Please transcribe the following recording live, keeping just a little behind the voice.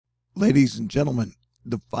Ladies and gentlemen,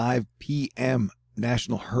 the 5 p.m.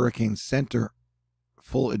 National Hurricane Center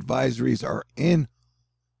full advisories are in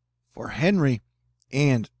for Henri,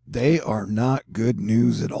 and they are not good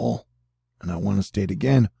news at all. And I want to state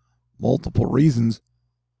again, multiple reasons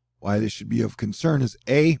why this should be of concern is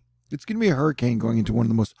A, it's going to be a hurricane going into one of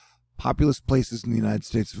the most populous places in the United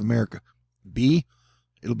States of America. B,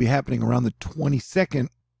 it'll be happening around the 22nd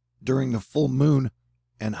during the full moon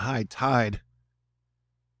and high tide.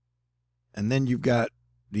 And then you've got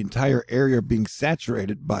the entire area being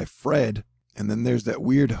saturated by Fred. And then there's that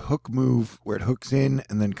weird hook move where it hooks in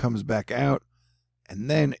and then comes back out. And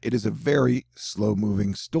then it is a very slow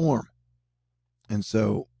moving storm. And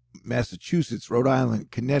so Massachusetts, Rhode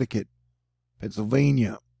Island, Connecticut,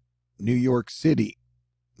 Pennsylvania, New York City,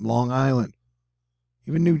 Long Island,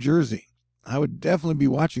 even New Jersey. I would definitely be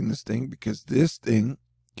watching this thing because this thing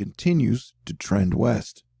continues to trend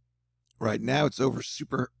west. Right now it's over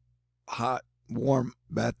super hot, warm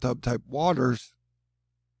bathtub type waters,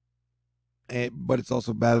 but it's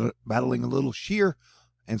also battling a little shear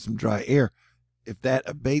and some dry air. If that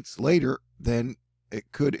abates later, then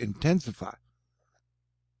it could intensify.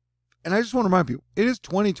 And I just want to remind people, it is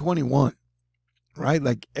 2021, right?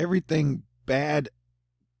 Like everything bad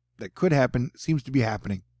that could happen seems to be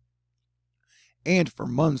happening. And for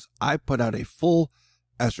months, I put out a full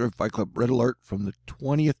Asteroid Fight Club red alert from the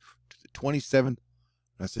 20th to the 27th.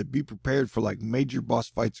 And I said, be prepared for like major boss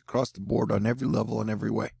fights across the board on every level and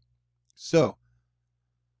every way. So,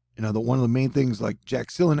 you know, one of the main things like Jack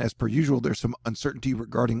Sillen, as per usual, there's some uncertainty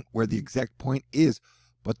regarding where the exact point is.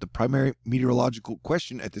 But the primary meteorological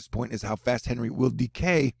question at this point is how fast Henri will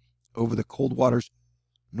decay over the cold waters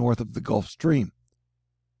north of the Gulf Stream.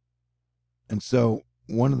 And so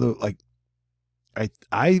one of the, like,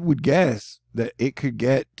 I would guess that it could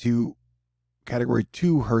get to category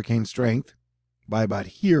 2 hurricane strength by about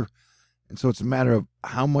here. And so it's a matter of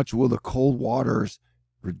how much will the cold waters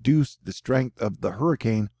reduce the strength of the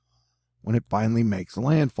hurricane when it finally makes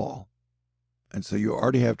landfall. And so you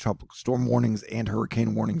already have tropical storm warnings and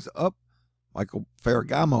hurricane warnings up. Michael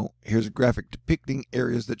Ferragamo, here's a graphic depicting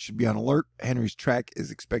areas that should be on alert. Henri's track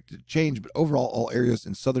is expected to change, but overall all areas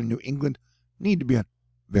in southern New England need to be on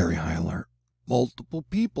very high alert. Multiple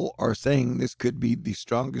people are saying this could be the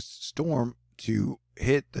strongest storm to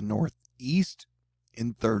hit the Northeast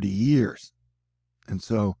in 30 years. And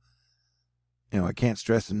so, you know, I can't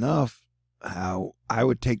stress enough how I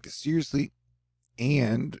would take this seriously.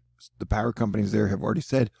 And the power companies there have already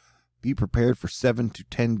said, be prepared for 7 to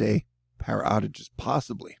 10 day power outages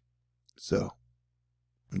possibly. So,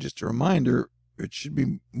 and just a reminder, it should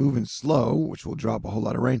be moving slow, which will drop a whole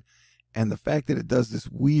lot of rain. And the fact that it does this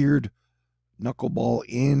weird knuckleball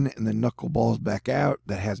in and then knuckleballs back out,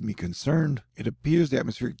 that has me concerned. It appears the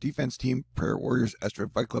atmospheric defense team, Prayer Warriors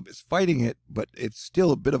Asteroid Fight Club, is fighting it, but it's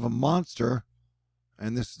still a bit of a monster.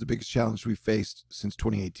 And this is the biggest challenge we've faced since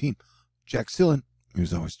 2018. Jack Sillen,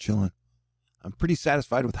 who's always chilling, I'm pretty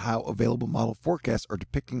satisfied with how available model forecasts are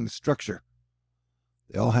depicting the structure.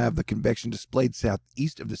 They all have the convection displayed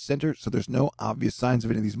southeast of the center, so there's no obvious signs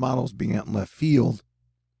of any of these models being out in left field.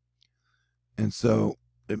 And so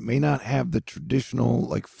it may not have the traditional,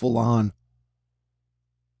 like, full-on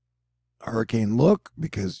hurricane look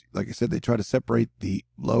because, like I said, they try to separate the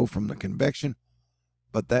low from the convection.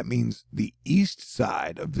 But that means the east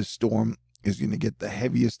side of the storm is going to get the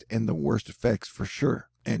heaviest and the worst effects for sure.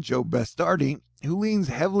 And Joe Bastardi, who leans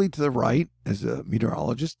heavily to the right as a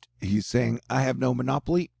meteorologist, he's saying, I have no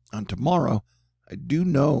monopoly on tomorrow. I do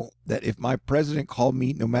know that if my president called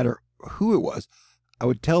me, no matter who it was, I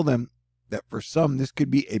would tell them that for some, this could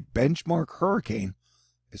be a benchmark hurricane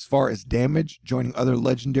as far as damage, joining other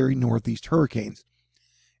legendary Northeast hurricanes.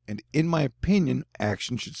 And in my opinion,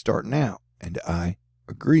 action should start now. And I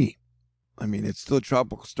agree. I mean, it's still a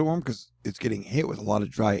tropical storm because it's getting hit with a lot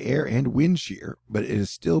of dry air and wind shear, but it has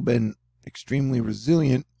still been extremely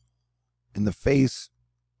resilient in the face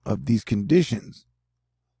of these conditions.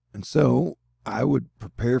 And so I would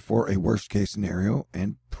prepare for a worst case scenario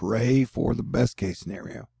and pray for the best case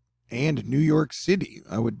scenario. And New York City,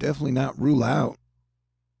 I would definitely not rule out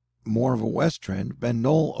more of a west trend. Ben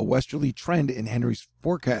Knoll, a westerly trend in Henri's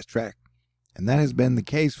forecast track. And that has been the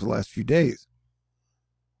case for the last few days.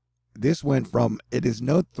 This went from, it is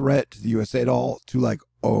no threat to the USA at all, to like,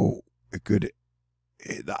 oh, the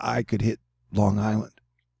eye could hit Long Island.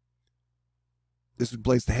 This would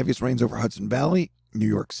place the heaviest rains over Hudson Valley, New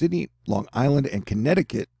York City, Long Island, and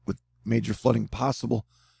Connecticut, with major flooding possible.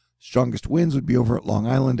 Strongest winds would be over at Long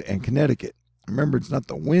Island and Connecticut. Remember, it's not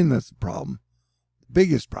the wind that's the problem. The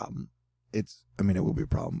biggest problem, it will be a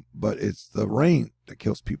problem, but it's the rain that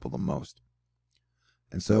kills people the most.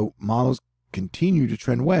 And so models continue to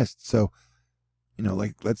trend west. So,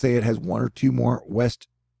 like let's say it has one or two more west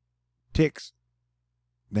ticks,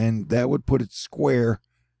 then that would put it square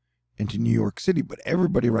into New York City. But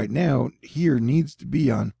everybody right now here needs to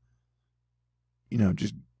be on,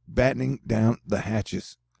 just battening down the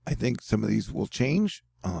hatches. I think some of these will change.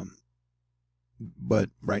 But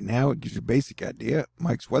right now it gives you a basic idea.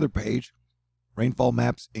 Mike's weather page, rainfall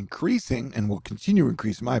maps increasing and will continue to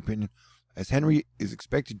increase, in my opinion, as Henri is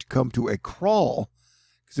expected to come to a crawl,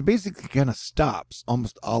 because it basically kind of stops,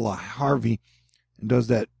 almost a la Harvey, and does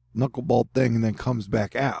that knuckleball thing and then comes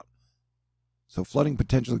back out. So flooding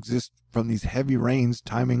potential exists from these heavy rains.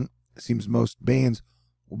 Timing seems most bands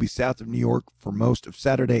will be south of New York for most of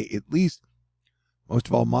Saturday at least. Most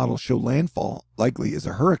of all models show landfall likely as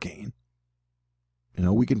a hurricane.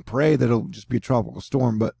 We can pray that it'll just be a tropical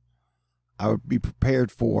storm, but I would be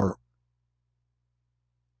prepared for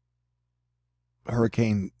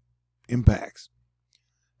hurricane impacts,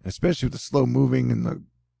 especially with the slow moving and the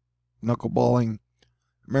knuckleballing.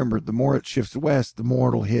 Remember, the more it shifts west, the more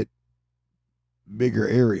it'll hit bigger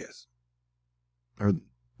areas, or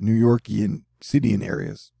New Yorkian cityan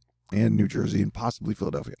areas, and New Jersey, and possibly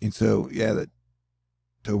Philadelphia. And so, yeah, the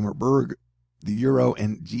Tomerberg, the Euro,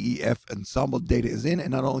 and GEF ensemble data is in,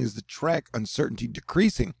 and not only is the track uncertainty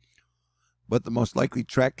decreasing, but the most likely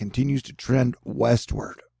track continues to trend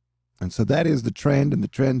westward. And so that is the trend, and the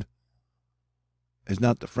trend is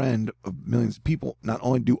not the friend of millions of people. Not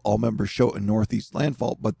only do all members show a northeast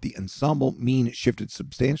landfall, but the ensemble mean shifted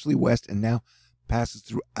substantially west and now passes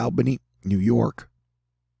through Albany, New York.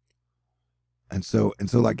 And so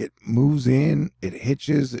like it moves in, it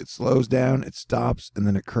hitches, it slows down, it stops, and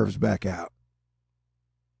then it curves back out.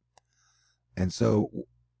 And so,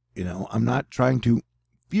 I'm not trying to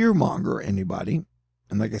fearmonger anybody.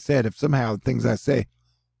 And like I said, if somehow the things I say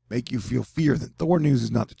make you feel fear, then THORnews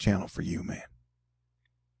is not the channel for you, man.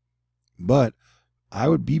 But I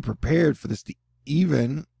would be prepared for this to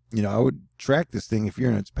even, I would track this thing if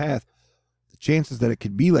you're in its path. The chances that it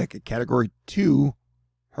could be like a Category 2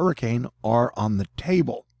 hurricane are on the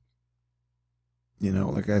table.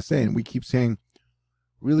 Like I was saying, we keep saying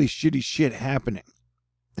really shitty shit happening.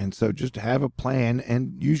 And so just have a plan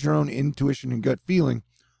and use your own intuition and gut feeling.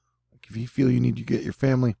 Like if you feel you need to get your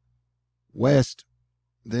family west,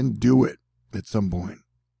 then do it at some point.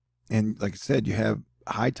 And like I said, you have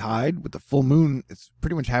high tide with the full moon. It's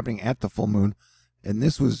pretty much happening at the full moon. And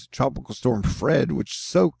this was Tropical Storm Fred, which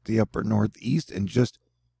soaked the upper northeast and just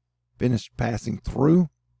finished passing through.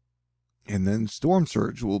 And then storm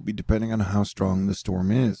surge will be depending on how strong the storm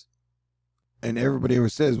is. And everybody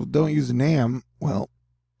always says, well, don't use a NAM. Well,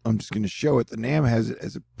 I'm just going to show it. The NAM has it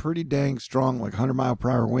as a pretty dang strong, like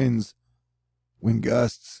 100-mile-per-hour winds, wind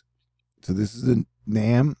gusts. So this is the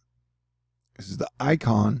NAM. This is the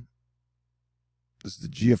Icon. This is the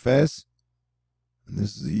GFS. And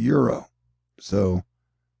this is the Euro. So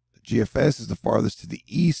the GFS is the farthest to the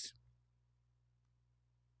east.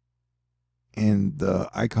 And the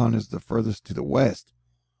Icon is the furthest to the west,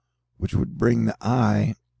 which would bring the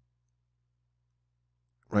I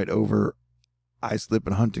right over Islip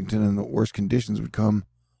and Huntington, and the worst conditions would come.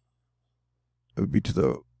 It would be to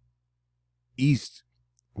the east,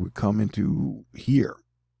 would come into here.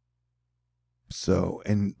 So,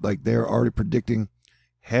 and like they're already predicting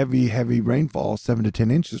heavy rainfall, 7 to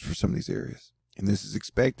 10 inches for some of these areas. And this is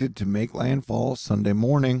expected to make landfall Sunday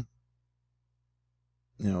morning.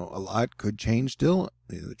 A lot could change still.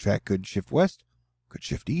 The track could shift west, could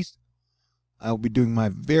shift east. I'll be doing my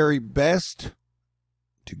very best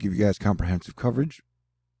to give you guys comprehensive coverage.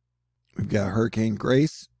 We've got Hurricane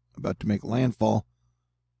Grace about to make landfall.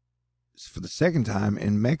 It's for the second time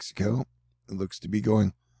in Mexico. It looks to be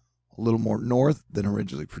going a little more north than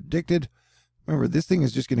originally predicted. Remember, this thing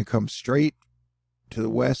is just going to come straight to the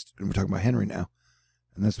west, and we're talking about Henri now.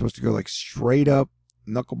 And that's supposed to go like straight up,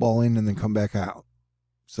 knuckleball in, and then come back out.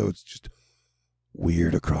 So it's just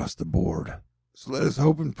weird across the board. So let us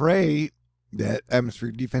hope and pray that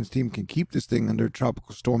atmospheric defense team can keep this thing under a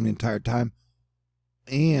tropical storm the entire time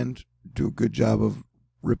and do a good job of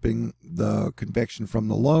ripping the convection from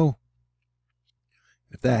the low.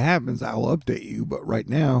 If that happens, I will update you. But right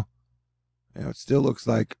now, it still looks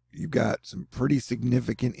like you've got some pretty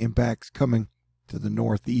significant impacts coming to the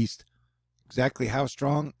northeast. Exactly how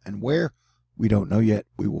strong and where, we don't know yet.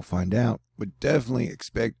 We will find out. But definitely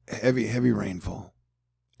expect heavy rainfall.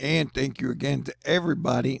 And thank you again to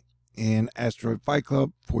everybody in Asteroid Fight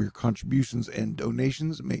Club for your contributions and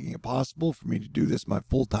donations, making it possible for me to do this my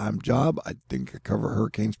full-time job. I think I cover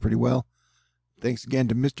hurricanes pretty well. Thanks again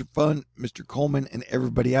to Mr. Fun, Mr. Coleman, and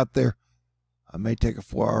everybody out there. I may take a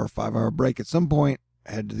 4-hour, 5-hour break at some point,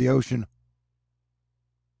 head to the ocean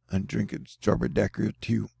and drink a strawberry daiquiri or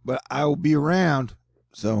two. But I will be around,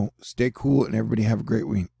 so stay cool and everybody have a great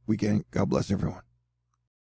weekend. God bless everyone.